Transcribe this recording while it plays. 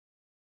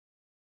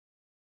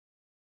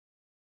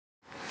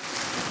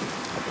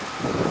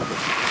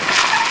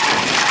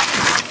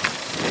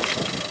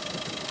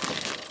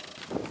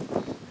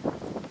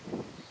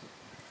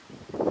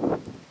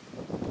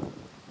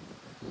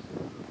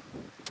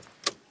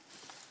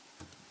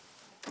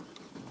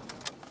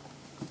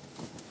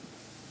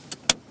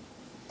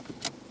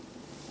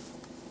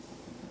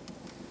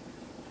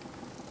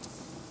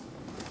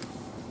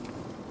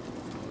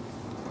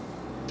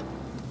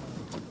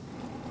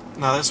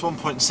Now this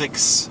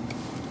 1.6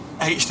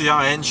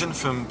 HDI engine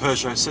from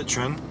Peugeot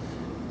Citroën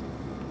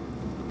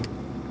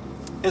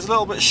is a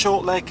little bit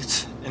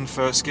short-legged in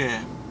first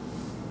gear.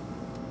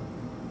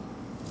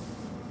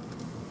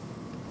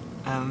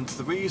 And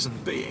the reason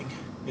being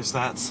is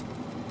that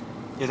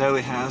it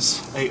only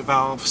has 8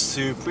 valves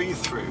to breathe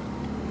through.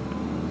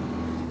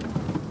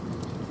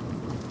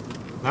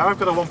 Now I've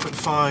got a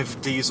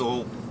 1.5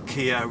 diesel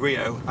Kia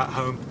Rio at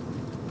home,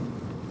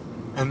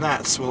 and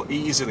that will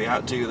easily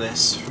outdo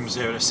this from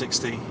 0 to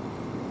 60.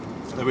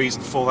 And the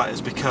reason for that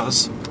is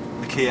because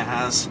the Kia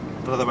has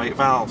another 8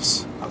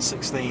 valves at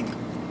 16.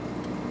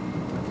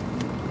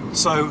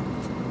 So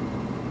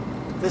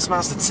this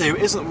Mazda 2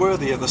 isn't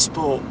worthy of the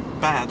sport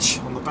badge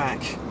on the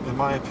back, in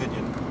my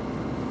opinion.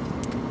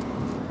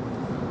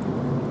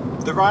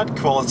 The ride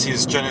quality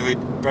is generally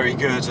very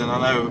good, and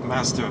I know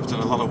Mazda have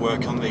done a lot of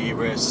work on the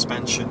rear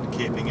suspension,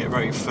 keeping it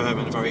very firm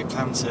and very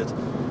planted.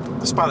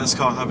 Despite this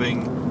car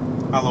having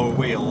alloy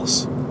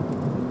wheels,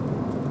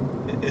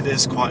 it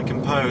is quite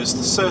composed.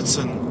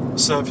 Certain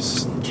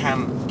surfaces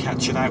can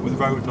catch it out with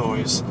road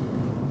noise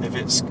if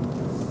it's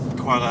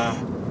quite a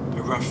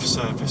rough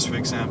surface, for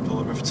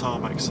example, a rough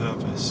tarmac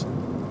surface.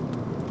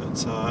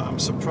 But I'm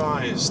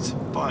surprised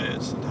by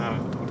it and how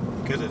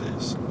good it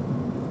is.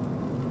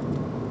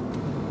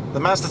 The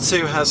Mazda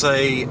 2 has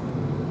a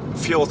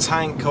fuel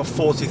tank of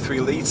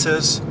 43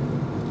 litres.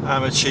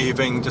 I'm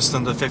achieving just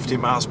under 50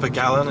 miles per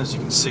gallon, as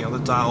you can see on the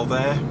dial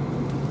there.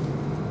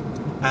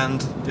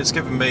 And it's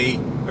given me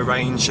a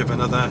range of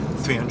another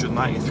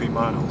 393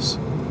 miles.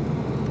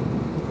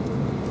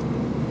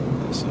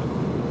 So,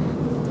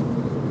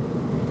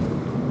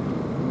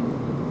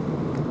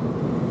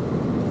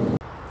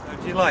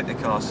 do you like the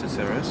car, Sir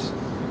Cyrus?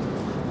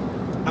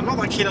 I'm not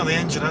that keen on the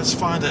engine. I just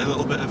find it a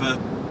little bit of a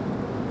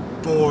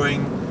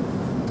boring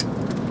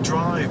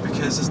drive,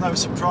 because there's no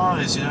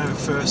surprise, you know,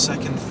 first,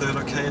 second, third.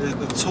 Okay,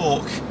 the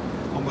torque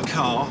on the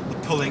car, the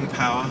pulling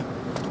power,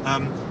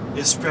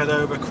 is spread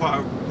over quite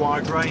a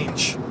wide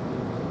range.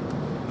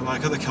 And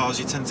like other cars,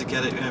 you tend to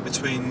get it, you know,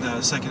 between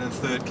second and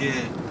third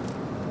gear,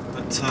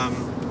 but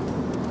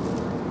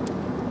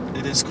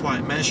it is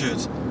quite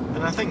measured.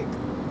 And I think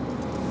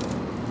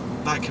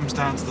that comes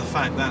down to the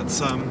fact that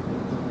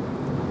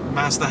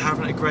Mazda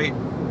haven't a great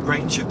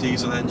range of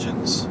diesel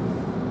engines,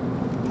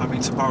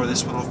 having to borrow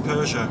this one off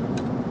Peugeot.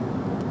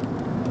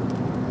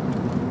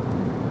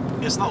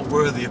 It's not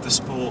worthy of the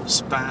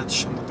sports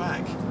badge on the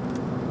back.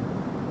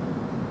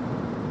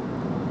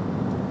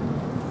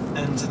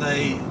 And in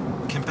a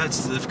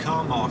competitive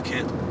car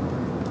market,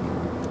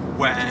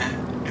 where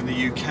in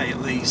the UK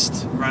at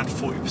least around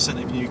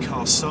 40% of new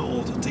cars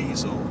sold are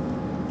diesel,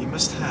 you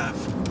must have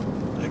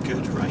a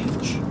good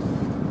range.